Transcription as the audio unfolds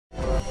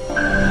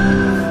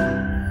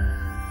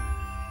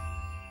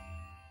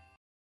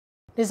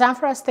The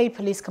Zamfara State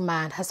Police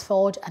Command has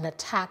foiled an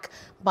attack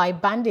by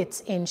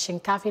bandits in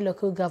Shinkafi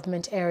Local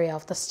Government Area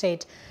of the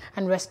state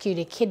and rescued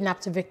a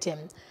kidnapped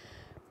victim.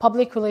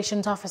 Public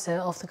Relations Officer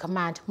of the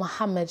command,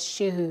 Mohammed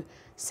Shehu,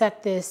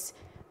 said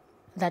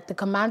that the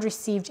command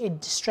received a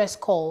distress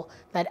call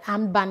that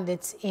armed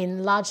bandits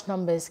in large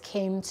numbers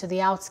came to the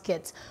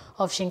outskirts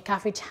of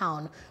Shinkafi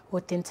town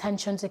with the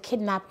intention to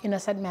kidnap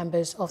innocent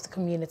members of the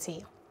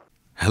community.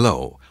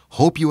 Hello,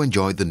 hope you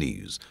enjoyed the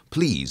news.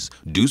 Please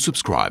do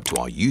subscribe to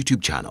our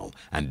YouTube channel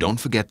and don't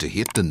forget to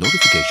hit the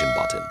notification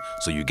button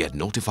so you get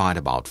notified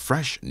about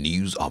fresh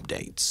news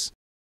updates.